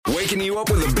Waking you up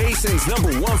with the Basin's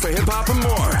 #1 for hip-hop and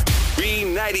more.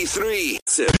 B93.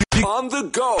 On the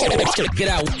go. Get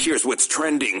out. Here's what's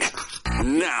trending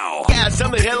now. Yeah,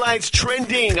 some of the headlines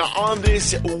trending on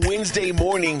this Wednesday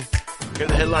morning. Here are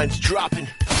the headlines dropping.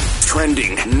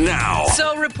 Trending now.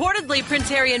 So reportedly, Prince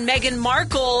Harry and Meghan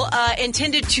Markle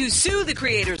intended to sue the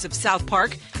creators of South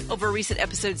Park over a recent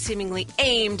episode seemingly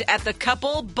aimed at the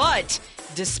couple. But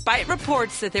despite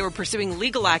reports that they were pursuing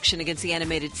legal action against the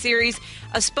animated series,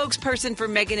 a spokesperson for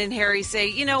Meghan and Harry say,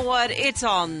 you know what, it's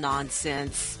all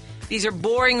nonsense. These are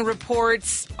boring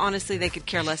reports. Honestly, they could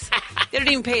care less. They don't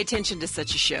even pay attention to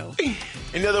such a show.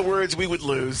 In other words, we would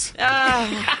lose.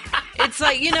 It's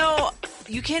like,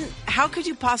 how could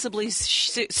you possibly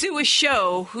sue a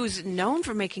show who's known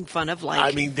for making fun of,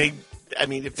 like,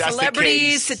 if that's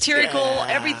celebrities, the case, satirical, yeah.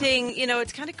 everything,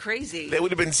 it's kind of crazy. They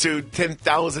would have been sued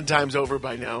 10,000 times over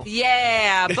by now.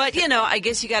 Yeah, but, I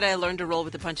guess you got to learn to roll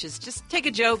with the punches. Just take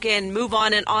a joke and move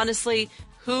on, and honestly,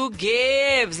 who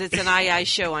gives? It's an II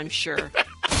show, I'm sure.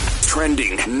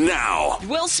 Trending now.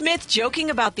 Will Smith joking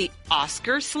about the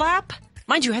Oscar slap?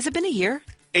 Mind you, has it been a year?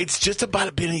 It's just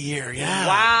about been a year, yeah.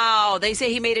 Wow. They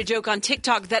say he made a joke on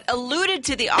TikTok that alluded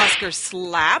to the Oscar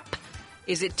slap.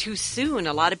 Is it too soon?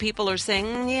 A lot of people are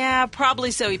saying, yeah, probably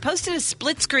so. He posted a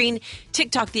split-screen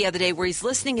TikTok the other day where he's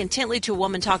listening intently to a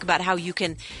woman talk about how you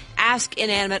can ask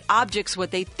inanimate objects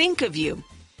what they think of you.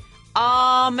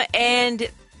 And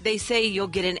they say you'll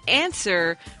get an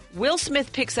answer. Will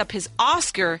Smith picks up his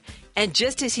Oscar, and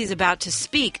just as he's about to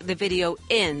speak, the video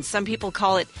ends. Some people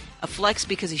call it a flex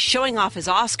because he's showing off his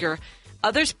Oscar.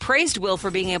 Others praised Will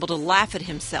for being able to laugh at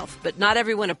himself, but not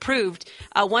everyone approved.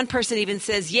 One person even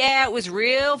says, yeah, it was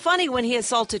real funny when he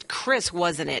assaulted Chris,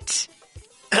 wasn't it?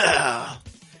 Yeah.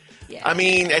 I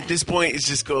mean, at this point, it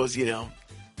just goes, you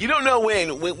don't know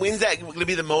when's that going to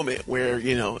be the moment where,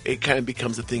 it kind of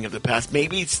becomes a thing of the past.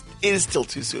 Maybe it is still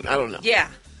too soon. I don't know. Yeah.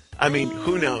 I mean,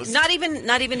 who knows? Not even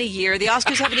a year. The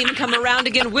Oscars haven't even come around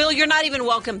again. Will, you're not even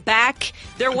welcome back.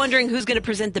 They're wondering who's going to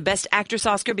present the Best Actress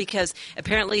Oscar because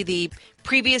apparently the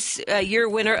previous year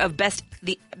winner of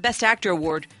the Best Actor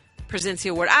Award presents the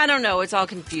award. I don't know. It's all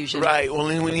confusion. Right. Well,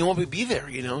 when he won't be there,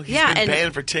 He's been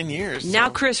banned for 10 years. Now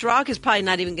so. Chris Rock is probably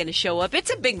not even going to show up.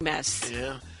 It's a big mess.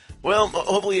 Yeah. Well,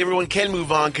 hopefully everyone can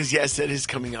move on because, yes, it is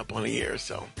coming up on a year.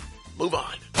 So move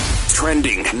on.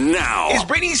 Trending now. Is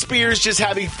Britney Spears just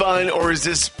having fun, or is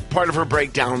this part of her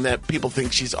breakdown that people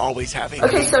think she's always having?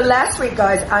 Okay, so last week,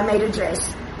 guys, I made a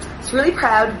dress. It's really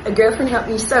proud. A girlfriend helped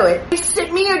me sew it. They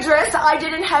sent me a dress I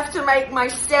didn't have to make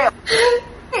myself.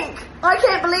 I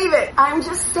can't believe it. I'm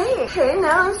just saying. Okay,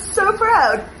 now I'm so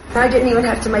proud. I didn't even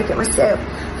have to make it myself.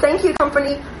 Thank you,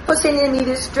 company, for sending me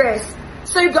this dress.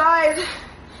 So, guys,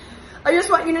 I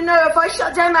just want you to know if I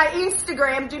shut down my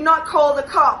Instagram, do not call the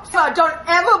cops. Don't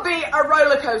ever be a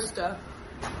roller coaster.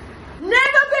 Never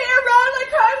be a roller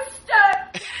coaster.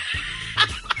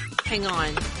 Hang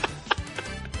on.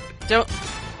 Don't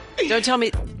tell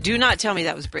me. Do not tell me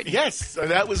that was Britney. Yes, so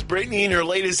that was Britney in her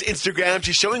latest Instagram.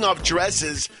 She's showing off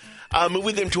dresses,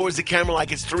 moving them towards the camera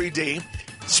like it's 3D,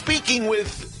 speaking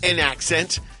with an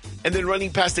accent, and then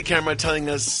running past the camera telling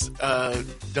us,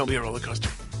 don't be a roller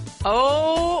coaster.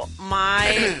 Oh,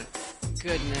 my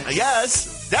goodness.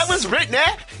 Yes, that was Britney.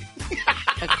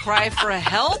 A cry for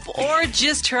help or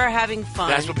just her having fun?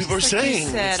 That's what people are saying.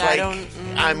 Said,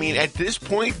 I mean, at this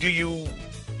point, do you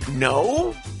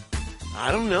know?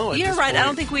 I don't know. You're right. I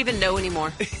don't think we even know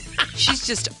anymore. She's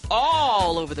just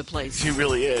all over the place. She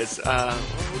really is.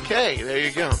 Okay, there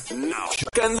you go. Now,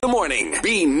 in the morning,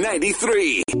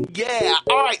 B93. Yeah.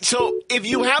 All right. So if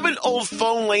you have an old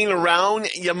phone laying around,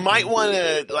 you might want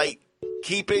to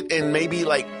keep it and maybe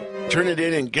turn it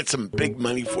in and get some big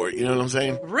money for it. You know what I'm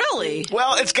saying? Really?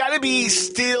 Well, it's got to be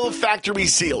still factory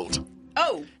sealed.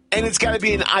 Oh. And it's got to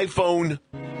be an iPhone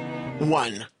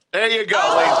 1. There you go.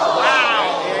 Oh,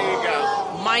 wow. There you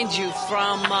go. Mind you,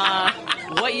 from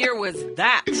what year was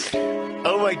that?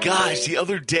 Oh my gosh. The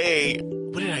other day,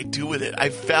 what did I do with it? I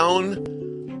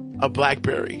found a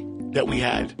BlackBerry that we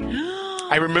had.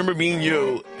 I remember me and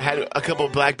you had a couple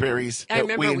of BlackBerries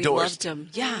that we endorsed. We loved them.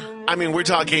 Yeah. I mean, we're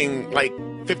talking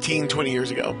 15, 20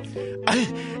 years ago.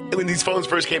 When these phones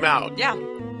first came out. Yeah.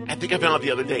 I think I found it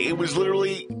the other day. It was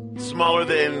literally smaller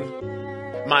than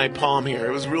my palm here.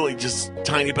 It was really just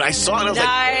tiny. But I saw it and I was like,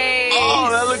 oh,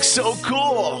 that looks so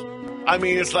cool. I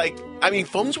mean,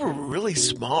 phones were really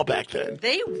small back then.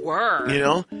 They were. You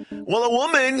know? Well, a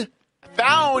woman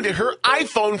found her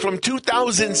iPhone from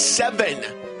 2007.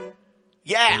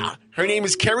 Yeah. Her name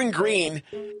is Karen Green,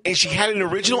 and she had an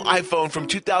original iPhone from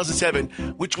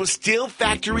 2007, which was still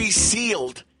factory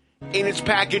sealed in its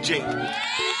packaging.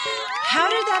 How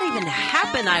did that even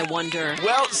happen, I wonder?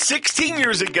 Well, 16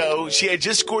 years ago, she had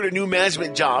just scored a new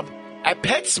management job at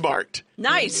PetSmart.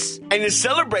 Nice. And to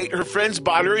celebrate, her friends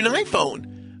bought her an iPhone.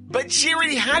 But she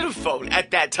already had a phone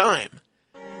at that time.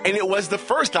 And it was the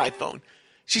first iPhone.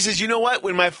 She says, you know what?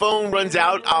 When my phone runs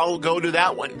out, I'll go to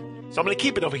that one. So I'm going to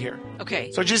keep it over here.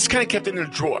 Okay. So I just kind of kept it in a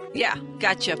drawer. Yeah,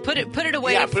 gotcha. Put it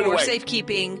away Yeah, put it for away.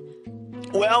 safekeeping.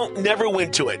 Well, never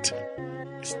went to it.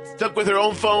 Stuck with her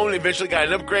own phone, eventually got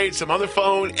an upgrade, some other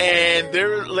phone, and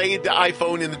there laid the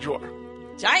iPhone in the drawer.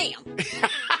 Damn.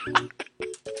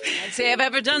 I'd say I've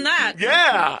ever done that.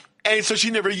 Yeah. And so she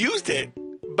never used it.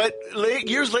 But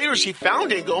years later, she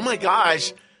found it and go, oh my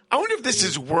gosh, I wonder if this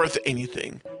is worth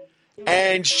anything.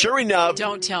 And sure enough,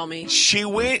 Don't tell me. she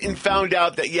went and found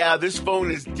out that, yeah, this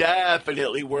phone is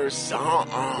definitely worth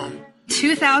something.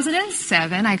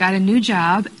 2007, I got a new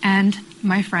job, and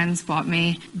my friends bought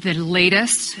me the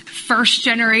latest first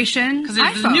generation Because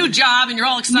it's a iPhone. new job and you're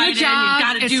all excited New job. and you've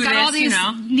got to It's do got this, all these you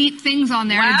know. neat things on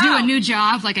there to do Wow. a new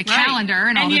job, like a Right. calendar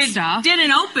and all you this stuff.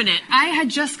 didn't open it. I had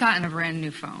just gotten a brand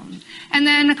new phone. And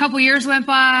then a couple years went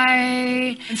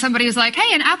by, and somebody was like,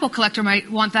 hey, an Apple collector might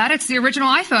want that. It's the original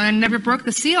iPhone and never broke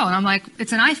the seal. And I'm like,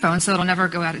 it's an iPhone, so it'll never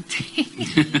go out of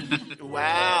date.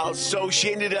 Wow. So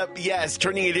she ended up, yes,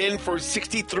 turning it in for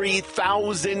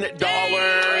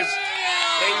 $63,000.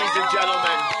 Ladies and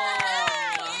gentlemen.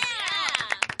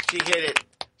 She hit it.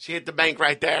 She hit the bank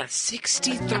right there.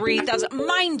 63,000.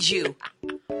 Mind you,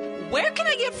 where can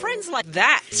I get friends like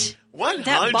that? 100.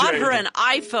 That bought her an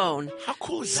iPhone. How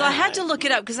cool is So that? I had to look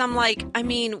it up because I'm like, I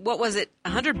mean, what was it,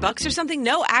 $100 or something?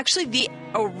 No, actually, the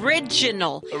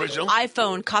original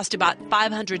iPhone cost about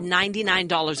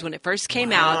 $599 when it first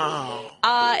came out.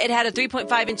 It had a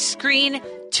 3.5-inch screen,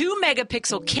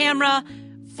 2-megapixel camera,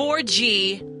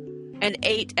 4G, and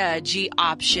 8G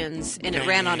options, and it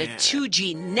ran on a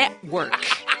 2G network.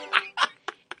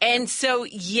 And so,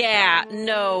 yeah,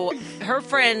 no, her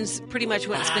friends pretty much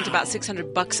went and spent about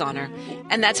 $600 on her.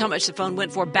 And that's how much the phone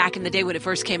went for back in the day when it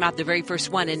first came out, the very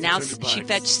first one. And now she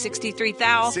fetched $63,000.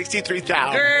 $63,000.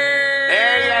 Girl.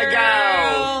 There you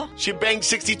go. She banked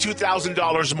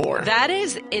 $62,000 more. That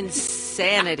is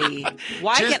insanity.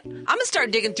 Why can't I'm gonna start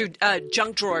digging through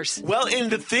junk drawers. Well, and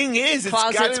the thing is, it's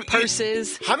Closets, gotta,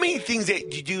 purses. How many things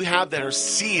that you do have that are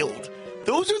sealed?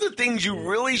 Those are the things you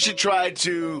really should try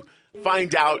to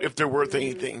find out if they're worth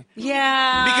anything.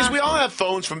 Yeah. Because we all have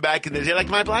phones from back in the day, like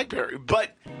my BlackBerry,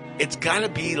 but it's got to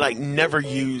be like never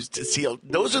used, sealed.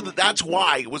 That's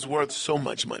why it was worth so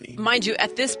much money. Mind you,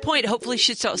 at this point, hopefully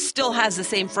she still has the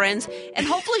same friends, and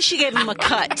hopefully she gave them a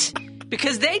cut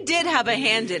because they did have a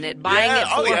hand in it, buying it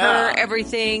for her,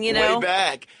 everything, you know. Way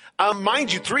back.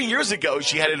 Mind you, 3 years ago,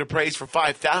 she had it appraised for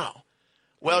 $5,000.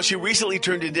 Well, she recently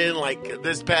turned it in like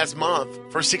this past month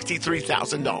for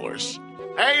 $63,000.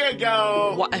 There you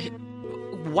go.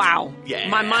 Wow. Yeah.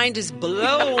 My mind is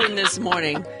blown this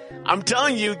morning. I'm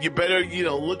telling you, you better,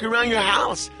 look around your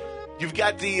house. You've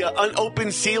got the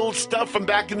unopened, sealed stuff from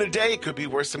back in the day. It could be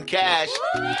worth some cash.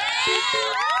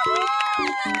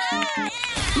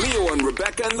 Leo and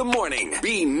Rebecca in the morning.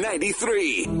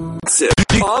 B93.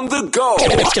 On the go.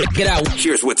 Get out.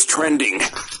 Here's what's trending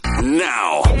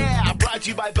now. Yeah, brought to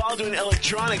you by Baldwin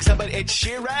Electronics. How about Ed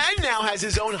Sheeran now has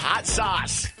his own hot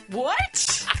sauce?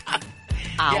 What?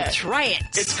 I'll try it.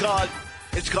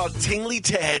 It's called Tingly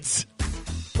Ted's.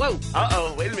 Whoa.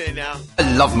 Uh-oh, wait a minute now.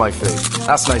 I love my food.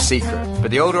 That's no secret. But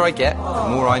the older I get, the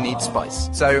more I need spice.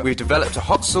 So we've developed a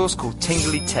hot sauce called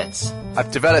Tingly Ted's.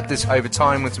 I've developed this over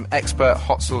time with some expert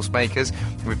hot sauce makers.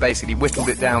 We've basically whittled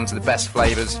it down to the best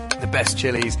flavours, the best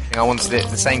chilies. I wanted it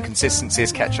the same consistency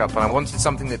as ketchup, and I wanted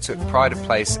something that took pride of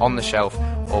place on the shelf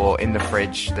or in the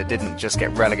fridge that didn't just get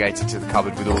relegated to the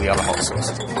cupboard with all the other hot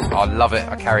sauces. I love it.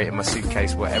 I carry it in my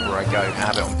suitcase wherever I go. I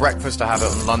have it on breakfast, I have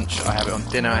it on lunch, I have it on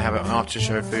dinner, I have it on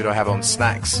after-show food, I have it on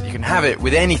snacks. You can have it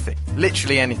with anything,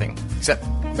 literally anything, except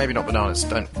maybe not bananas.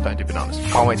 Don't do bananas.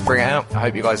 Can't wait to bring it out. I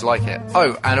hope you guys like it.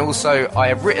 Oh, and also I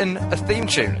have written a theme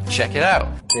tune. Check it out.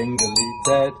 Tingly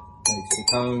Ted makes the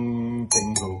tongue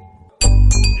tingle.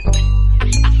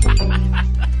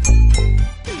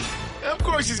 Of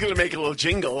course he's going to make a little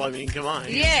jingle. I mean, come on.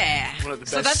 Yeah. One of the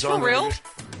best So that's for real? songwriters.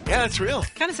 Yeah, that's real.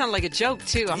 Kind of sounded like a joke,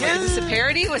 too. I'm like, is this a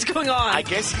parody? What's going on? I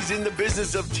guess he's in the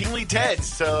business of Tingly Ted's,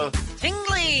 so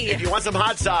Tingly! if you want some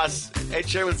hot sauce, Ed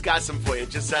Sheeran's got some for you,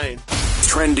 just saying.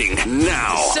 Trending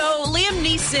now. So Liam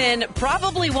Neeson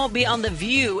probably won't be on The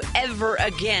View ever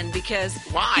again because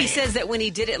he says that when he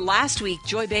did it last week,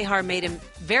 Joy Behar made him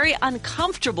very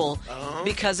uncomfortable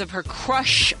because of her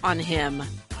crush on him.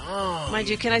 Mind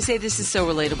you, can I say this is so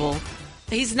relatable?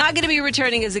 He's not going to be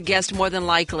returning as a guest, more than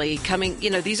likely.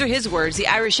 These are his words. The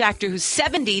Irish actor, who's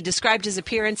 70, described his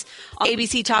appearance on the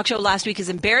ABC talk show last week as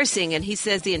embarrassing, and he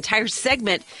says the entire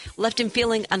segment left him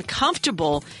feeling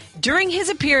uncomfortable. During his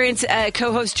appearance,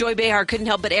 co-host Joy Behar couldn't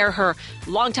help but air her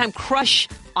longtime crush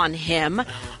on him.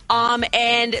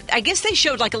 And I guess they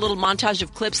showed like a little montage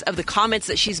of clips of the comments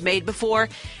that she's made before.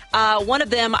 One of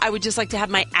them, I would just like to have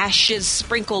my ashes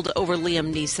sprinkled over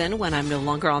Liam Neeson when I'm no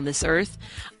longer on this earth.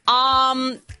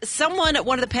 One of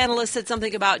the panelists said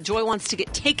something about Joy wants to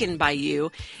get taken by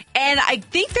you. And I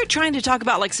think they're trying to talk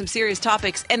about like some serious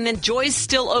topics. And then Joy's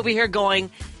still over here going,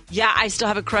 yeah, I still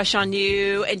have a crush on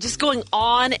you. And just going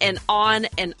on and on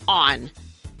and on.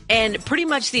 And pretty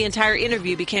much the entire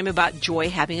interview became about Joy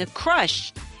having a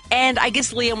crush. And I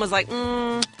guess Liam was like,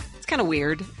 it's kind of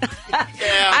weird.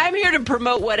 Yeah. I'm here to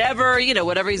promote whatever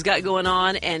he's got going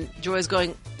on. And Joy's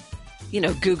going,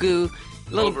 goo-goo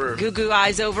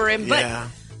eyes over him. Yeah.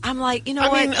 But I'm like,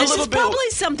 what? This is probably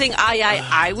something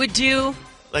I would do.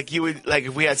 Like you would, like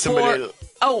if we had somebody.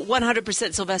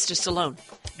 100% Sylvester Stallone.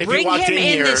 If Bring you walked him in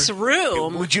here, this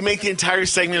room. Would you make the entire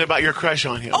segment about your crush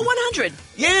on him? 100.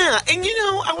 Yeah, and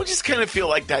I would just kind of feel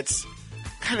like that's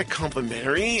kind of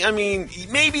complimentary. I mean,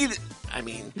 maybe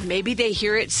they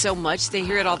hear it so much. They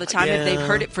hear it all the time. Yeah. If they've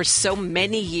heard it for so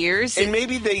many years. And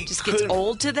maybe they just gets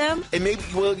old to them. And maybe,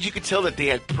 you could tell that they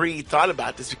had pre-thought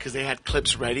about this because they had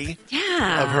clips ready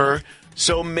of her.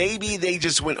 So maybe they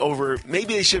just went over,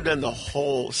 maybe they should have done the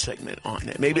whole segment on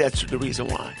it. Maybe that's the reason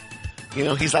why.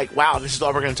 He's like, wow, this is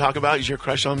all we're going to talk about is your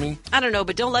crush on me? I don't know,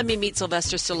 but don't let me meet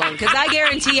Sylvester Stallone because I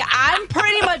guarantee you I'm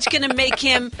pretty much going to make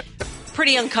him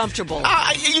pretty uncomfortable.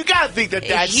 You got to think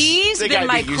that's... He's been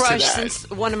my crush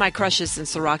one of my crushes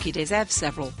since the Rocky days. I have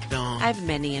several. No. I have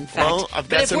many, in fact. Well,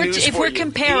 but if we're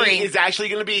comparing... He is actually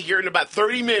going to be here in about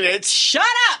 30 minutes. Shut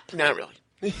up! Not really.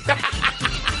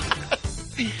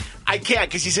 I can't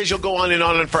because he says you'll go on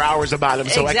and for hours about him.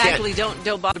 So exactly. I can't.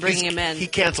 Don't bother bringing him in. He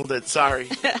canceled it. Sorry.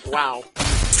 Wow.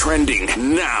 Trending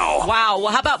now. Wow.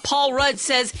 Well, how about Paul Rudd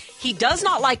says he does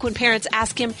not like when parents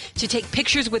ask him to take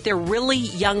pictures with their really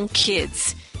young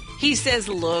kids. He says,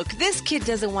 look, this kid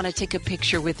doesn't want to take a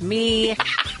picture with me.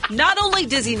 Not only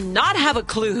does he not have a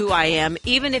clue who I am,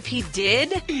 even if he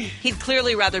did, he'd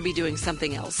clearly rather be doing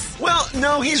something else. Well,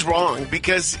 no, he's wrong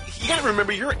because you got to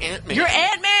remember you're Ant-Man. You're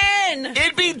Ant-Man!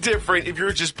 It'd be different if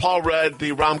you're just Paul Rudd,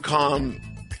 the rom-com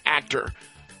actor.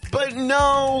 But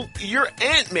no, you're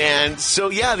Ant-Man, so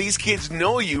yeah, these kids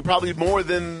know you probably more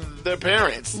than their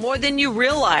parents. More than you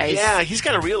realize. Yeah, he's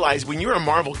got to realize when you're a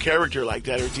Marvel character like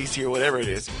that, or DC or whatever it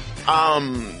is,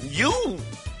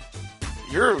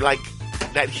 you're like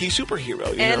that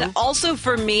superhero, you know? Also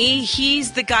for me,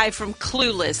 he's the guy from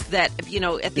Clueless that,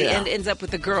 at the end ends up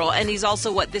with the girl. And he's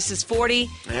also, This Is 40?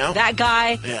 Yeah. That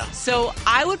guy. Yeah. So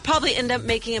I would probably end up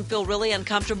making him feel really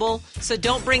uncomfortable. So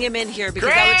don't bring him in here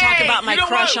because I would talk about my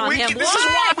crush on him. This is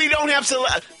why we don't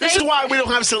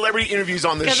have celebrity interviews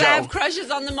on this show. Because I have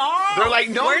crushes on them all. They're like,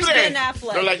 no, where's Ben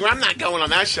Affleck? They're like, well, I'm not going on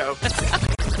that show.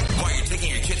 While you're taking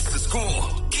your kids to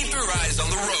school, keep your eyes on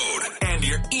the road and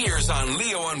your ears on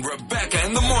Leo and Rebecca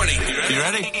in the morning. You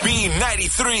ready?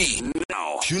 B93.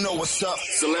 Now, you know what's up.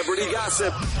 Celebrity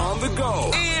gossip on the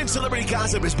go. And Celebrity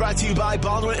Gossip is brought to you by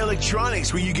Baldwin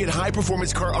Electronics, where you get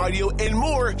high-performance car audio and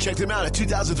more. Check them out at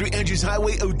 2003 Andrews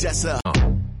Highway, Odessa.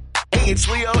 Hey, it's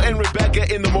Leo and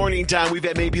Rebecca in the morning time. We've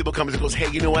had many people come and goes, hey,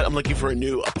 you know what? I'm looking for a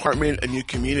new apartment, a new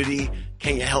community.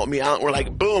 Can you help me out? We're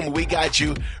like, boom, we got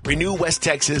you.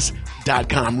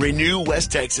 RenewWestTexas.com.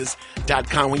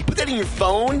 RenewWestTexas.com. When you put that in your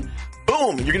phone,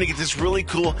 boom, you're going to get this really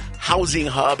cool housing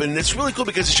hub. And it's really cool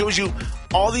because it shows you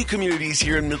all the communities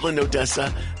here in Midland,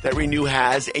 Odessa that Renew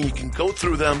has. And you can go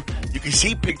through them. You can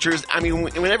see pictures. I mean,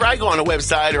 whenever I go on a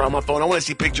website or on my phone, I want to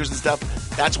see pictures and stuff.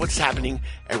 That's what's happening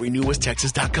at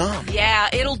RenewWestTexas.com. Yeah,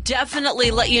 it'll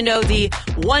definitely let you know the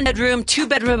 1-bedroom,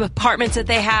 2-bedroom apartments that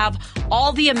they have,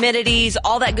 all the amenities,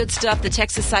 all that good stuff, the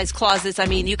Texas-sized closets. I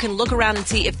mean, you can look around and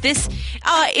see if this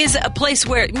is a place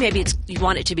where maybe you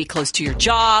want it to be close to your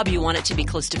job, you want it to be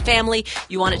close to family,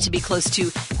 you want it to be close to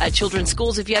children's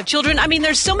schools if you have children. I mean,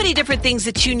 there's so many different things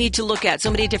that you need to look at, so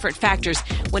many different factors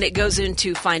when it goes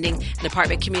into finding an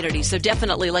apartment community. So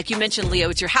definitely, like you mentioned, Leo,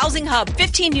 it's your housing hub,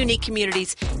 15 unique communities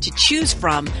to choose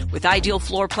from with ideal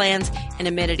floor plans and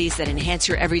amenities that enhance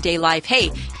your everyday life.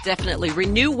 Hey, definitely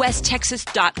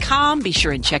RenewWestTexas.com. Be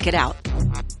sure and check it out.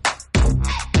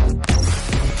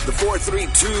 The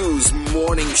 432's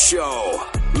morning show.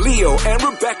 Leo and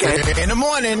Rebecca in the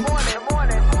morning.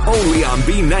 Only on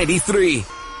B93.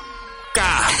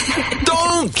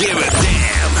 Don't give a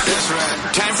damn. That's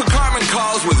right. Time for Carmen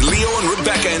Calls with Leo and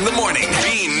Rebecca in the morning.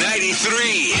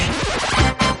 B93.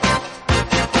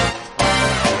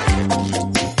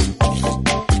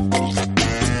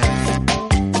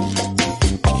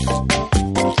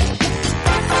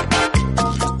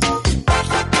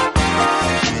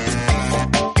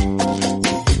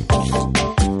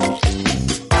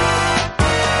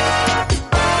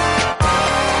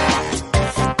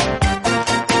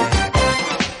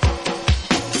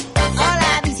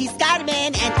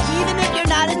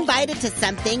 invited to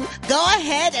something, go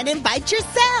ahead and invite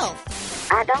yourself.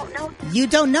 I don't know. You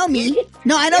don't know me?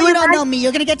 No, I know you don't know me.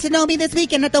 You're going to get to know me this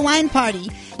weekend at the wine party.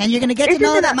 And you're going to get to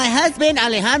know that my husband,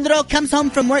 Alejandro, comes home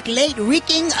from work late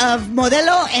reeking of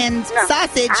Modelo and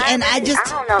sausage. I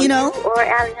don't know you or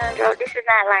Alejandro. This is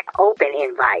not like open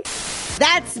invite.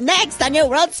 That's next on your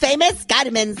world's famous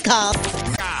Carmen's Call.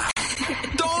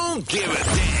 Don't give a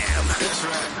damn. That's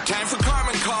right. Time for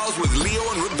Carmen Calls with Leo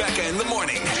and Rebecca in the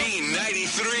morning.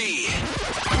 B93.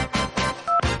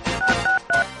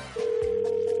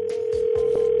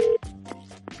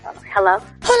 Hello?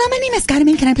 Hello, my name is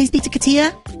Carmen. Can I please speak to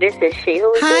Katia? This is she.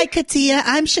 Who is Hi, this? Katia.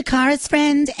 I'm Shakara's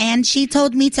friend, and she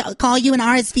told me to call you an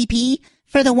RSVP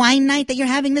for the wine night that you're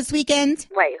having this weekend.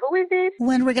 Wait, who is this?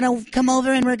 When we're going to come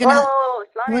over and we're going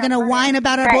to whine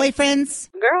about our boyfriends.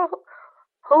 Girl,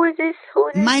 who is this?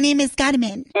 My name is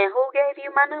Carmen. And who gave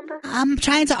you my number? I'm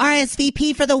trying to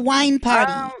RSVP for the wine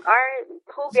party.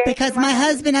 Who gave because you my number?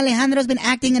 husband Alejandro's been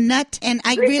acting a nut, and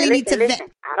I really need to listen.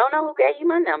 I don't know who gave you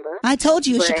my number. I told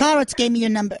you, Shakara gave me your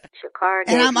number. Shakara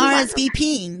and gave I'm you my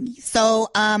RSVPing. So,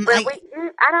 you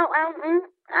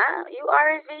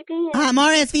RSVPing. I'm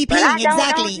RSVPing,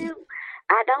 exactly.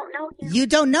 I don't know you. You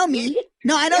don't know me?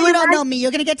 No, I know you don't know me.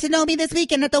 You're going to get to know me this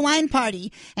weekend at the wine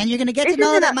party. And you're going to get to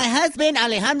know that my husband,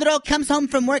 Alejandro, comes home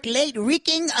from work late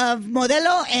reeking of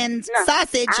Modelo and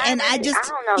sausage. I don't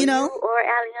know you or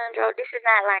Alejandro. This is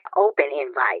not like open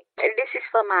invite. This is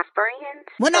for my friends.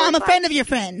 Well, no, I'm a friend of your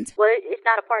friend. Well, it's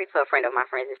not a party for a friend of my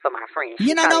friends. It's for my friends.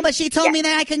 But she told me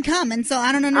that I can come. And so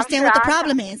I don't understand what the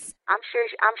problem is. I'm sure.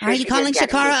 Are you calling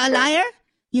Shakara a liar?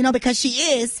 Because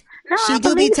she is. No, she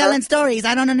do be telling stories.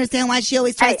 I don't understand why she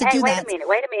always tries to do that. Wait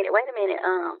a minute.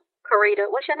 Carita,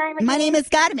 what's your name again? My name is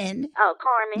Carmen. Oh,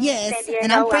 Carmen. Yes,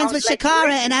 and I'm friends with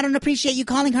Shakara, and I don't appreciate you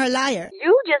calling her a liar.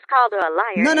 You just called her a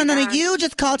liar. No. You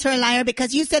just called her a liar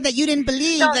because you said that you didn't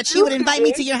believe that she would invite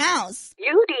me to your house.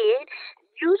 You did.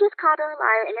 You just called her a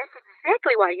liar, and that's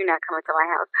exactly why you're not coming to my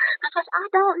house. Because I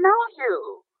don't know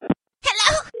you.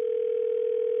 Hello?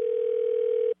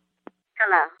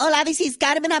 Hello. Hola, this is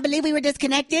Carmen. I believe we were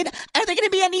disconnected. Are there going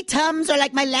to be any Tums or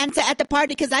like my Lanza at the party?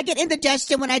 Because I get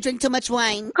indigestion when I drink too much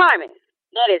wine. Carmen,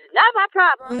 that is not my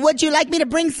problem. Would you like me to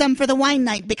bring some for the wine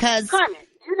night? Because... Carmen,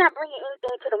 you're not bringing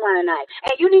anything to the wine night.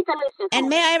 And you need to listen to And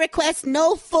may I request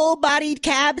no full-bodied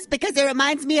cabs? Because it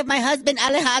reminds me of my husband,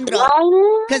 Alejandro.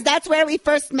 Because that's where we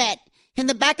first met. In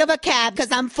the back of a cab,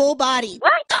 because I'm full-bodied.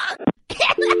 What?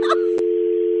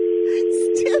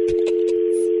 Stupid.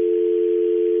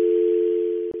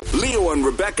 Leo and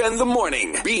Rebecca in the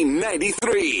morning.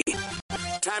 B93.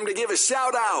 Time to give a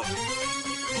shout out.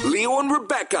 Leo and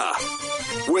Rebecca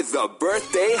with the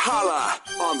birthday holla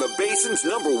on the Basin's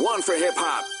 #1 for hip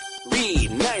hop.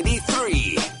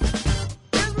 B93.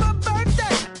 It's my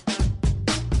birthday.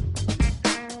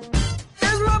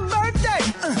 It's my birthday.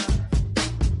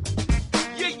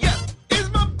 Yeah. It's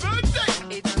my birthday.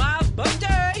 It's my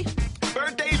birthday.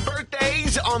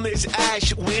 Birthdays on this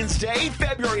Ash Wednesday,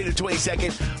 February the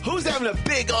 22nd. Who's having a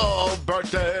big old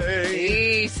birthday?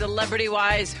 Hey,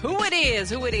 celebrity-wise, who it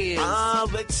is?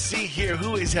 Let's see here.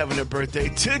 Who is having a birthday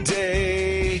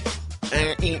today?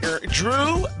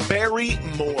 Drew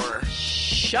Barrymore.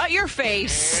 Shut your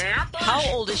face. How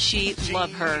old is she?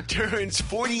 Love her. Turns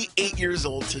 48 years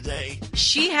old today.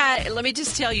 She had, let me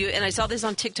just tell you, and I saw this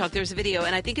on TikTok, there's a video,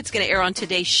 and I think it's going to air on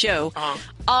today's show.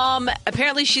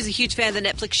 Apparently she's a huge fan of the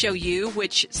Netflix show You,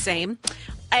 which, same.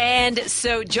 And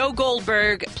so Joe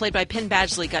Goldberg, played by Penn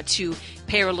Badgley, got to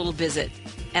pay her a little visit.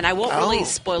 And I won't really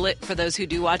spoil it for those who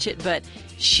do watch it, but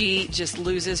she just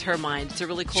loses her mind. It's a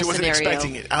really cool scenario. She wasn't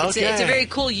expecting it. Okay. It's a very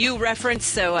cool You reference,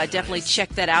 so definitely check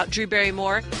that out. Drew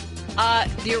Barrymore.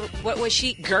 What was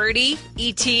she? Gertie,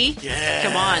 E.T. Yeah.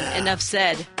 Come on, enough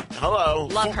said. Hello.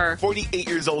 Love her. 48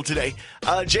 years old today.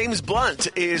 James Blunt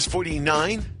is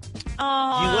 49.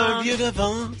 Oh, you are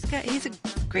beautiful. He's a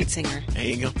great singer. There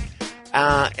you go.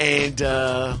 And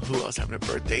who else having a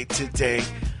birthday today?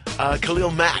 Khalil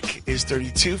Mack is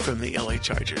 32 from the LA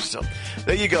Chargers. So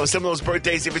there you go. Some of those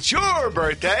birthdays. If it's your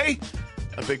birthday,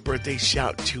 a big birthday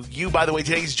shout to you. By the way,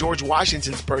 today's George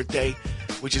Washington's birthday,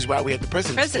 which is why we had the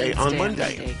President's Day on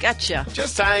Monday. Gotcha.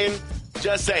 Just saying.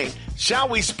 Shall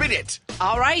we spin it?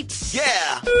 All right.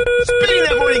 Yeah. Spinning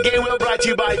that morning game wheel brought to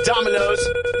you by Domino's.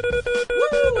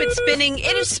 Woo! It's spinning.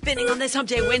 It is spinning on this Hump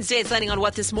Day Wednesday. It's landing on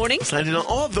what this morning? It's landing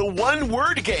on the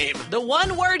one-word game. The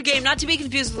one-word game, not to be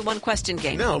confused with the one-question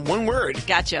game. No, one word.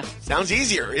 Gotcha. Sounds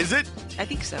easier, is it? I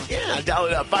think so. Yeah, dial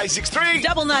it up. 563.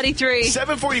 Double 93.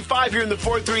 745 here in the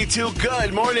 432.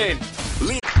 Good morning.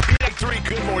 Lee 3.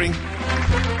 Good morning.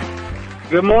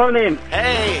 Good morning.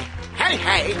 Hey.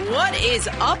 What is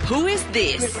up? Who is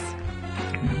this?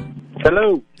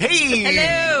 Hello. Hey.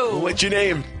 Hello. What's your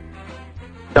name?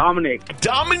 Dominic.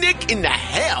 Dominic in the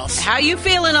house. How you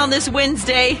feeling on this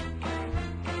Wednesday?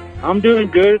 I'm doing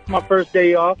good. It's my first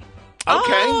day off. Okay.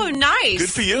 Oh, nice.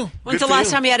 Good for you. When's Good the for last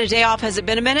you. time you had a day off? Has it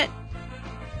been a minute?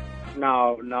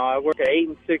 No, I work an 8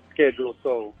 and 6 schedule,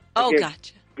 so I Oh, get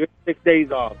gotcha. good 6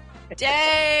 days off.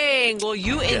 Dang. Well,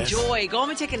 you Yes. enjoy. Go home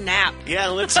and take a nap. Yeah,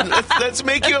 let's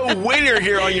make you a winner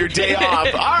here on your day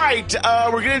off. All right,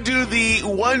 we're gonna do the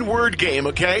one-word game.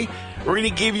 Okay, we're gonna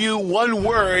give you one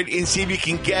word and see if you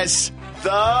can guess.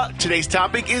 Today's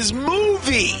topic is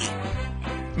movie.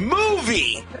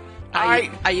 Movie. All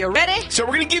right. Are you ready? So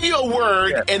we're gonna give you a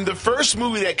word, and the first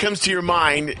movie that comes to your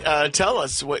mind, tell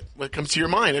us what comes to your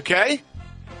mind. Okay.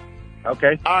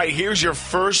 Okay. All right. Here's your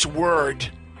first word.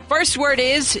 First word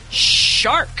is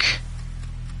shark.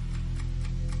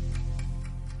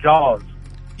 Jaws.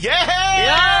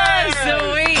 Yeah.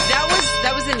 Sweet.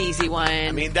 That was an easy one.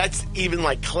 I mean, that's even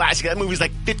like classic. That movie's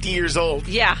like 50 years old.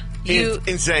 Yeah.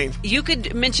 Insane. You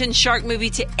could mention shark movie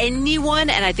to anyone,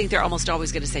 and I think they're almost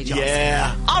always going to say Jaws.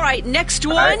 Yeah. All right, next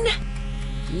one. right.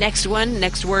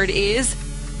 Next word is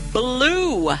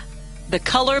blue. The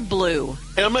color blue.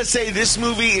 And I'm going to say this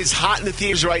movie is hot in the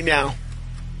theaters right now.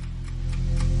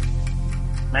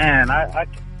 Man, I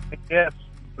guess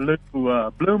Blue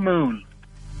Moon. Blue Moon.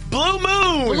 Blue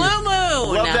Moon.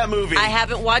 Love that movie. I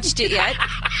haven't watched it yet.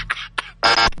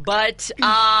 But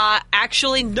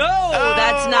actually, no,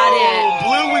 that's not it.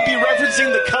 Blue would be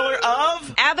referencing the color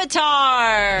of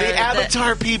Avatar. the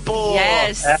Avatar people.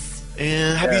 Yes.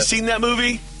 And have you seen that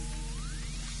movie?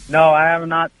 No, I have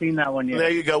not seen that one yet. There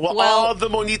you go. Well, Well- all the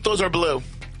monitos are blue.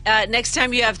 Next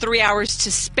time you have 3 hours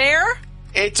to spare,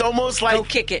 It's almost like go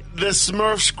kick it. the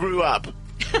Smurfs grew up.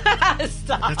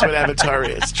 Stop. That's what Avatar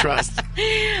is. Trust. All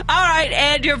right,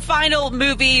 and your final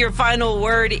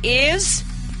word is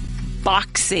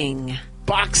boxing.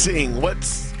 Boxing. What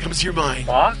comes to your mind?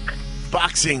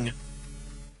 Boxing.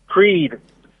 Creed.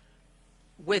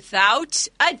 Without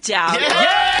a doubt.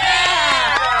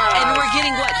 And we're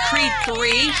getting, Creed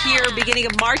 3 here, beginning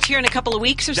of March, here in a couple of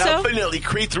weeks or so? Definitely.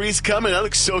 Creed 3's coming. That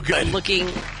looks so good.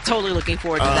 Totally looking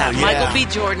forward to that. yeah. Michael B.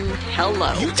 Jordan,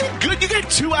 hello. You did good. You got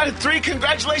 2 out of 3.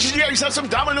 Congratulations. You got yourself some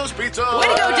Domino's pizza. Way to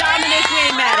go, Dominic. We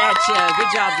ain't mad at you.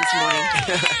 Good job this morning.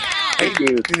 Thank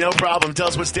you. No problem. Tell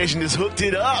us what station is hooked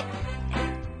it up.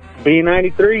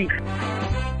 B93.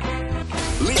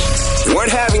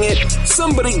 Weren't having it.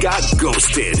 Somebody got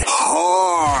ghosted.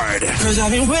 Hard. Cause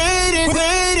I've been waiting.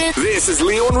 This is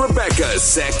Leo and Rebecca's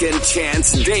second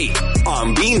chance date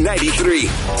on B93.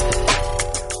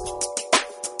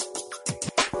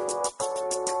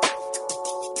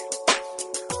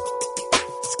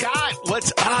 Scott,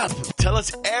 what's up? Tell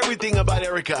us everything about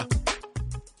Erica.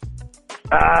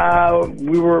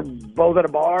 We were both at a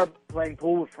bar playing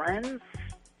pool with friends.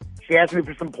 She asked me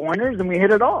for some pointers, and we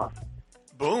hit it off.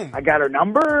 Boom. I got her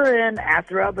number and asked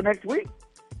her out the next week.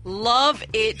 Love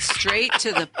it. Straight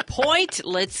to the point.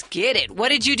 Let's get it. What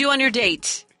did you do on your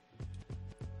date?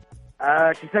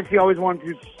 She said she always wanted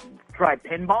to try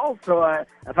pinball, so I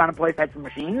found a place that had some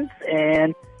machines,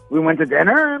 and we went to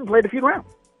dinner and played a few rounds.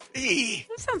 Hey.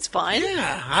 That sounds fun.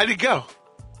 Yeah. How'd it go?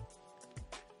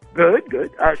 Good.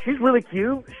 She's really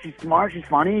cute. She's smart. She's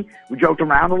funny. We joked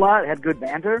around a lot, had good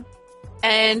banter.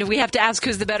 And we have to ask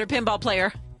who's the better pinball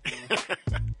player.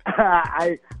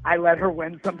 I let her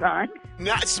win sometimes.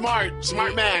 Not smart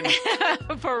man.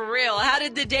 For real. How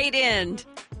did the date end?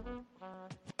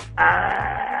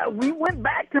 We went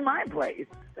back to my place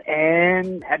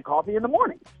and had coffee in the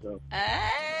morning. So.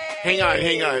 Hang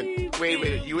on.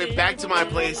 Wait. You went back to my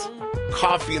place,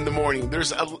 coffee in the morning.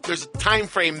 There's a time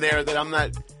frame there that I'm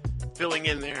not filling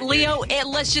in there. Leo,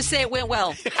 let's just say it went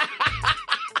well.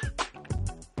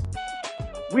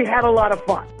 We had a lot of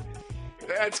fun.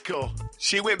 That's cool.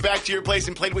 She went back to your place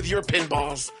and played with your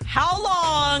pinballs. How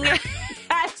long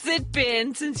has it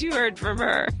been since you heard from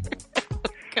her?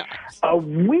 Gosh. A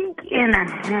week and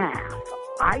a half.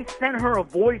 I sent her a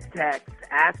voice text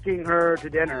asking her to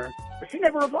dinner, but she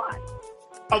never replied.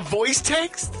 A voice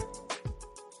text?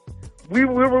 We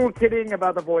were kidding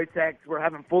about the voice text. We're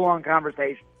having full-on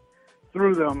conversation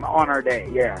through them on our day,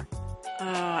 yeah. Oh,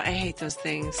 I hate those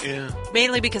things. Yeah.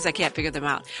 Mainly because I can't figure them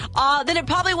out. Then it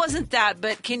probably wasn't that,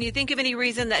 but can you think of any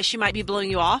reason that she might be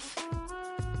blowing you off?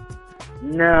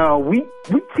 No, we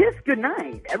kissed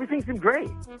goodnight. Everything seemed great.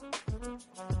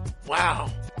 Wow.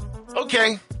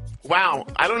 Okay. Wow.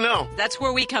 I don't know. That's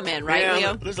where we come in, right, yeah,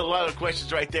 Leo? There's a lot of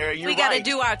questions right there. You're we got to right.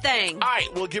 do our thing. All right,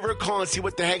 we'll give her a call and see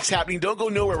what the heck's happening. Don't go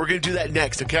nowhere. We're going to do that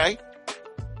next, okay?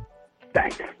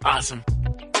 Thanks. Awesome.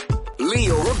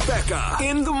 Leo, Rebecca,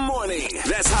 in the morning.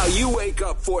 That's how you wake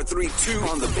up 432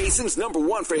 on the Basin's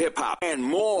 #1 for hip-hop and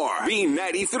more.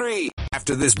 B93.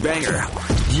 After this banger,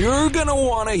 you're gonna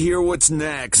want to hear what's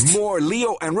next. More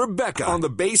Leo and Rebecca on the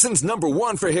Basin's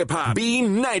 #1 for hip-hop.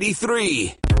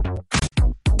 B93.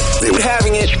 They were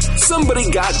having it. Somebody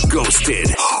got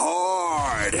ghosted.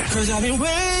 Hard. 'Cause I've been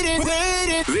waiting.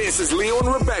 This is Leo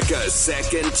and Rebecca's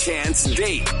Second Chance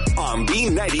Date on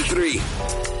B93.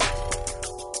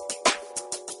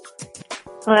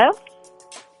 Hello?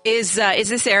 Is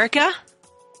this Erica?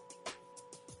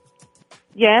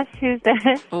 Yes, who's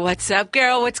this? What's up,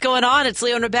 girl? What's going on? It's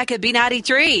Leo and Rebecca,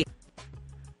 B93.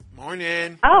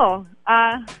 Morning. Oh,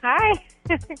 hi.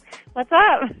 What's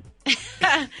up?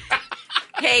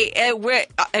 Hey,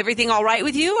 everything all right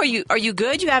with you? Are you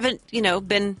good? You haven't,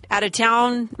 been out of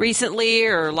town recently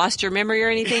or lost your memory or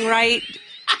anything, right?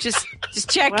 Just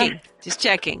checking. What? Just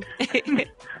checking.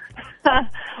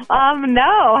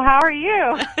 No. How are you?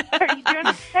 Are you doing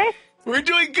okay? We're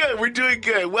doing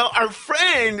good. Well, our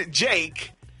friend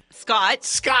Jake Scott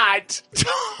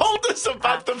told us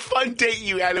about the fun date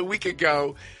you had a week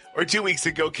ago or 2 weeks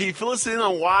ago. Can you fill us in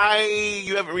on why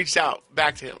you haven't reached out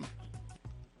back to him?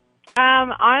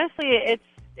 Honestly,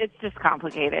 it's just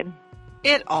complicated.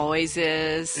 It always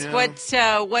is. Yeah. What's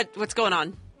going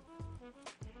on?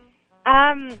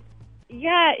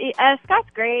 Scott's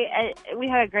great. We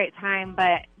had a great time,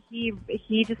 but he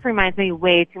just reminds me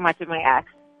way too much of my ex.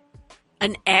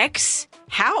 An ex?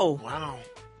 How? Wow.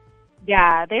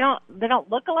 Yeah, they don't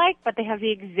look alike, but they have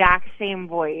the exact same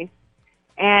voice.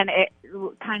 And it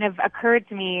kind of occurred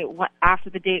to me after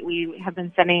the date, we have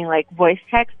been sending like voice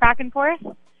texts back and forth.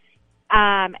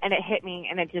 And it hit me,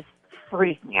 and it just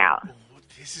freaked me out.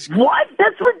 What?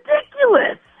 That's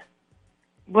ridiculous.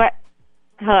 What?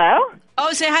 Hello?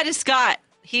 Oh, say hi to Scott.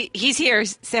 He's here.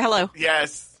 Say hello.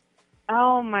 Yes.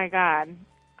 Oh, my God.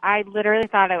 I literally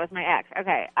thought it was my ex.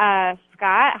 Okay.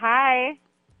 Scott, hi.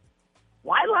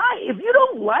 Why lie? If you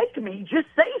don't like me, just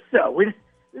say so.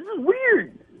 This is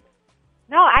weird.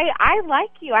 No, I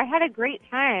like you. I had a great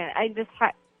time.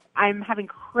 I'm having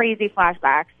crazy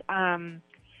flashbacks.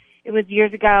 It was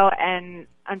years ago, and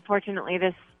unfortunately,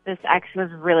 this ex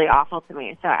was really awful to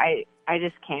me. So I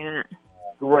just can't.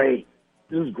 Great.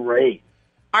 This is great.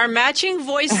 Are matching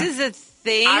voices a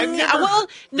thing? Well,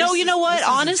 no, you know what?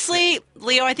 Honestly,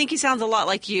 Leo, I think he sounds a lot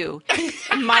like you,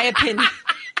 in my opinion.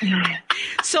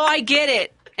 So I get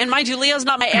it. And mind you, Leo's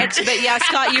not my ex, but yeah,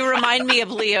 Scott, you remind me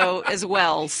of Leo as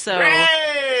well. So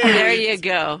there you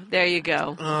go. There you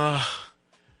go.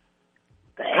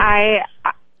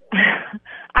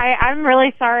 I'm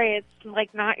really sorry. It's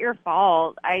like not your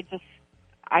fault. I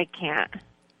can't.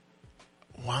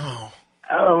 Wow.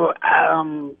 Oh,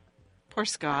 poor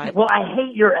Scott. Well, I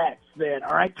hate your ex then,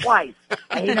 all right? Twice.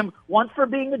 I hate him once for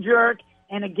being a jerk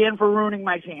and again for ruining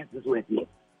my chances with you.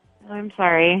 I'm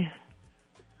sorry.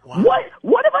 Wow.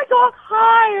 What if I talk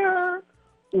higher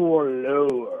or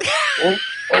lower?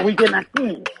 or we can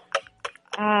see?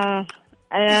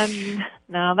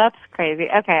 No, that's crazy.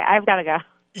 Okay, I've got to go.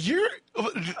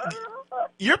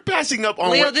 You're passing up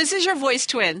on Leo, this is your voice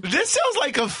twin. This sounds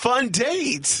like a fun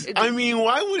date. I mean,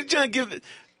 why would you give it?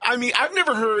 I mean, I've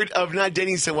never heard of not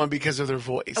dating someone because of their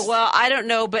voice. Well, I don't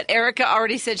know, but Erica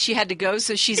already said she had to go,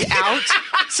 so she's out.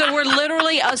 So we're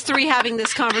literally us three having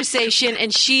this conversation,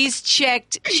 and she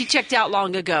checked out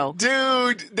long ago.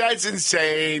 Dude, that's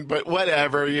insane, but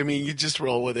whatever. I mean, you just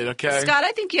roll with it, okay? Scott,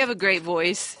 I think you have a great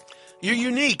voice. You're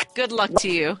unique. Good luck to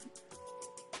you.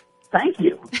 Thank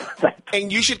you.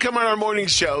 And you should come on our morning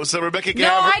show so Rebecca can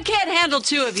No, I can't handle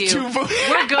two of you.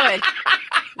 We're good.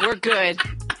 We're good.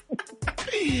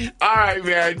 All right,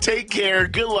 man. Take care.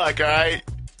 Good luck, all right?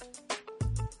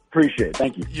 Appreciate it.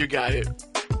 Thank you. You got it.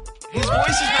 His voice is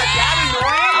not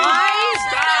that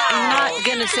annoying. I'm not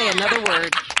going to say another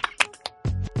word.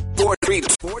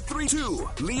 432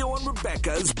 Leo and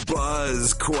Rebecca's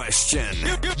Buzz Question.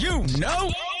 You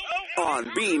know. On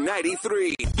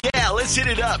B93. Yeah, let's hit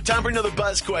it up. Time for another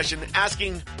Buzz Question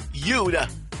asking you to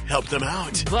help them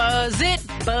out. Buzz it,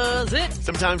 buzz it.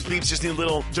 Sometimes peeps just need a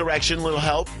little direction, a little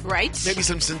help. Right. Maybe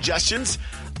some suggestions.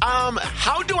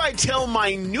 How do I tell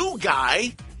my new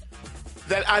guy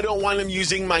that I don't want him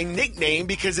using my nickname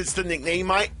because it's the nickname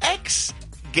my ex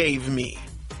gave me?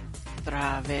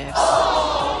 Travis.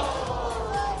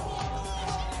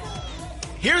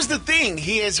 Here's the thing.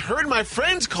 He has heard my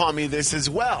friends call me this as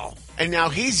well, and now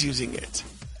he's using it.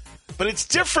 But it's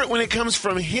different when it comes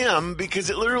from him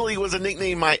because it literally was a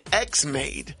nickname my ex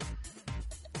made.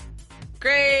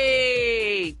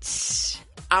 Great.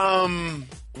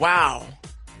 Wow.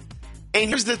 And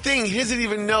here's the thing. He doesn't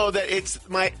even know that it's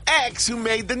my ex who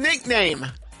made the nickname.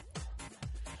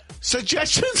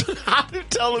 Suggestions on how to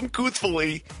tell him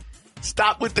truthfully,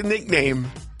 stop with the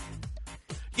nickname.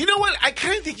 You know what? I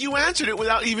kind of think you answered it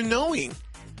without even knowing.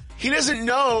 He doesn't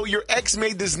know your ex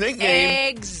made this nickname.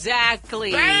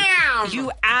 Exactly. Bam!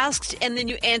 You asked and then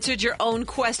you answered your own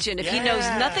question. If he knows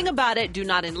nothing about it, do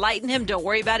not enlighten him. Don't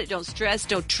worry about it. Don't stress.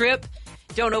 Don't trip.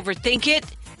 Don't overthink it.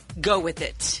 Go with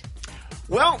it.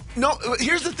 Well, no,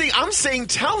 here's the thing. I'm saying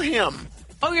tell him.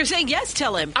 Oh, you're saying yes,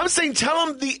 tell him. I'm saying tell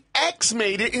him the ex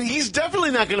made it, and he's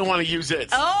definitely not going to want to use it.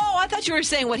 Oh, I thought you were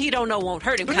saying what he don't know won't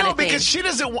hurt him. But no, because she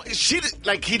doesn't want,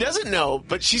 he doesn't know,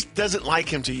 but she doesn't like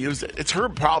him to use it. It's her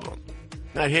problem,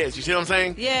 not his. You see what I'm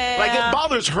saying? Yeah. Like, it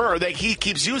bothers her that he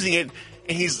keeps using it,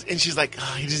 and she's like,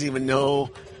 oh, he doesn't even know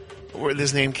where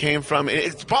this name came from. And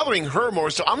it's bothering her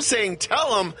more, so I'm saying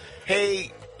tell him,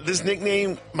 hey, this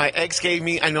nickname my ex gave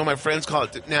me, I know my friends call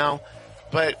it now,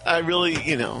 but I really,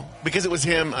 because it was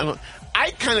him,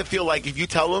 I kind of feel like if you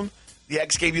tell him the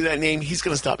ex gave you that name, he's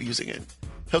going to stop using it.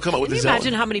 He'll come up with his own. Can you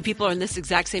imagine how many people are in this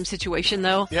exact same situation,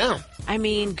 though? Yeah. I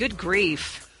mean, good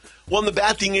grief. Well, and the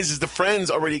bad thing is the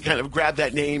friends already kind of grabbed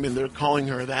that name and they're calling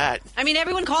her that. I mean,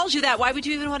 everyone calls you that. Why would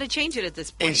you even want to change it at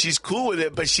this point? And she's cool with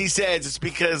it, but she says it's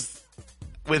because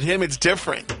with him it's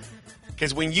different.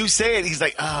 Because when you say it, he's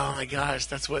like, oh my gosh,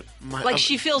 that's what my... Like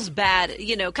she feels bad,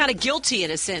 kind of guilty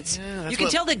in a sense. Yeah, you can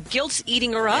tell the guilt's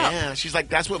eating her up. Yeah, she's like,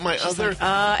 that's what my other...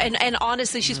 And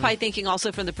honestly, she's probably thinking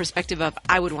also from the perspective of,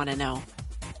 I would want to know.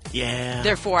 Yeah.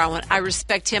 Therefore, I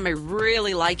respect him. I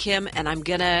really like him, and I'm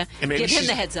going to give him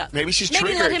the heads up. Maybe she's triggered.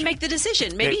 Maybe let him make the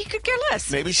decision. Maybe he could care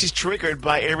less. Maybe she's triggered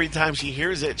by every time she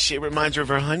hears it, it reminds her of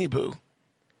her honey boo.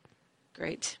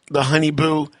 Great. The honey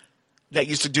boo that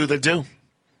used to do the do.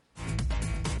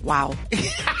 Wow.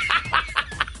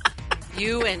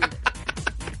 You and,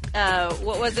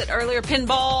 what was it earlier?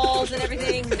 Pinballs and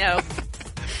everything? No.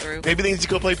 Through. Maybe they need to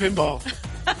go play pinball.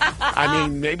 I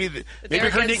mean, maybe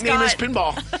her nickname is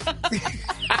Pinball.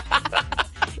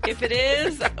 If it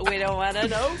is, we don't want to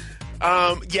know.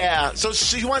 Yeah. So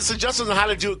she wants suggestions on how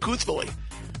to do it truthfully.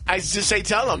 I just say,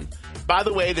 tell him. By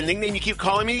the way, the nickname you keep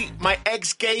calling me, my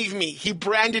ex gave me. He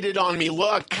branded it on me.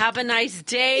 Look. Have a nice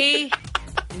day.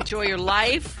 Enjoy your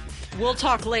life. We'll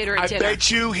talk later at dinner. I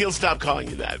bet you he'll stop calling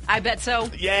you that. I bet so.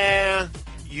 Yeah.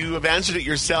 You have answered it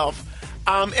yourself.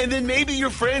 And then maybe your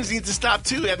friends need to stop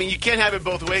too. I mean, you can't have it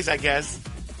both ways, I guess.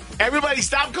 Everybody,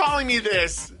 stop calling me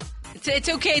this. It's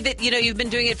okay that, you've been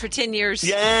doing it for 10 years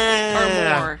or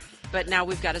more. But now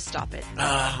we've got to stop it.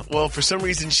 Well, for some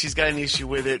reason, she's got an issue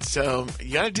with it. So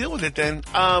you got to deal with it then.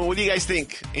 What do you guys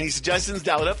think? Any suggestions?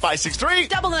 Dial it up,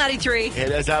 563-9993.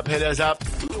 Hit us up, hit us up.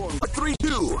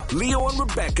 3-2, Leo and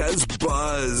Rebecca's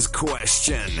Buzz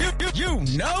Question. You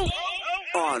know.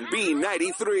 On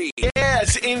B93.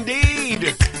 Yes,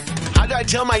 indeed. How do I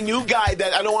tell my new guy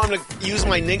that I don't want him to use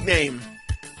my nickname?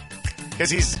 Because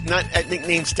he's not at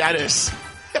nickname status.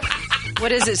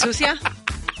 What is it, Sucia?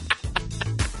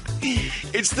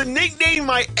 It's the nickname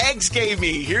my ex gave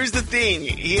me. Here's the thing.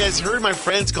 He has heard my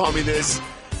friends call me this,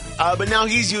 but now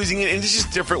he's using it, and it's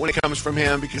just different when it comes from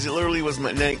him because it literally was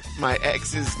my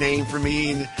ex's name for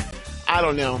me, and I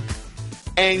don't know.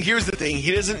 And here's the thing.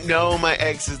 He doesn't know my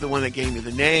ex is the one that gave me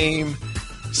the name.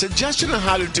 Suggestion on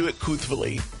how to do it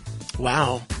truthfully.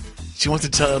 Wow. She wants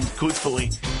to tell him truthfully.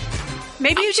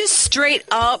 Maybe you just straight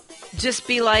up just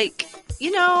be like,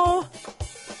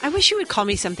 I wish you would call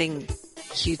me something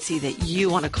cutesy that you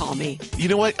want to call me. You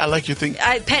know what? I like your thing.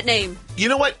 Pet name. You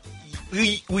know what?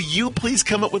 Will you please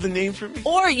come up with a name for me?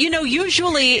 Or,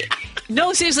 usually,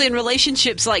 no, seriously, in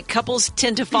relationships, like, couples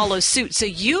tend to follow suit. So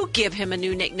you give him a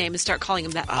new nickname and start calling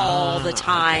him that all the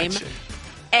time.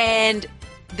 And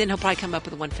then he'll probably come up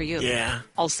with one for you. Yeah.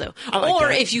 Also. Like or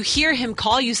that. if you hear him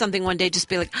call you something one day, just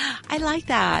be like, I like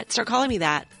that. Start calling me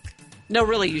that. No,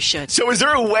 really, you should. So is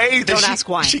there a way that ask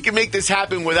why. She can make this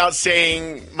happen without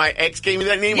saying my ex gave me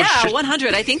that name? Yeah,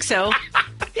 100. I think so.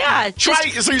 Yeah. So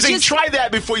you're saying try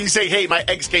that before you say, hey, my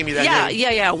ex gave me that name.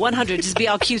 Yeah, 100. Just be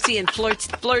all cutesy and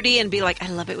flirty and be like, I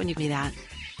love it when you give me that.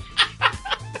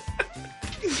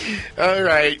 All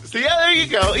right. So, yeah, there you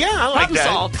go. Yeah, I like that.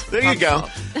 Solved. There you go.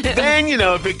 Then,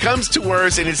 if it comes to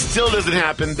worse and it still doesn't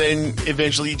happen, then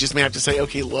eventually you just may have to say,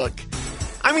 okay, look.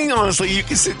 I mean, honestly, you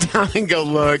can sit down and go,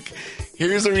 look,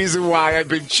 here's the reason why I've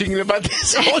been cheating about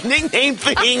this whole nickname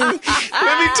thing. Let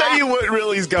me tell you what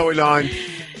really is going on.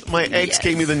 My ex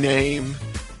gave me the name,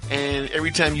 and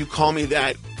every time you call me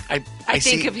that, I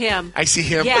think of him. I see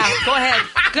him. Yeah, go ahead.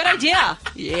 Good idea.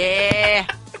 Yeah.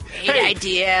 Great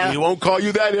idea. He won't call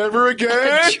you that ever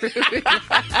again. True.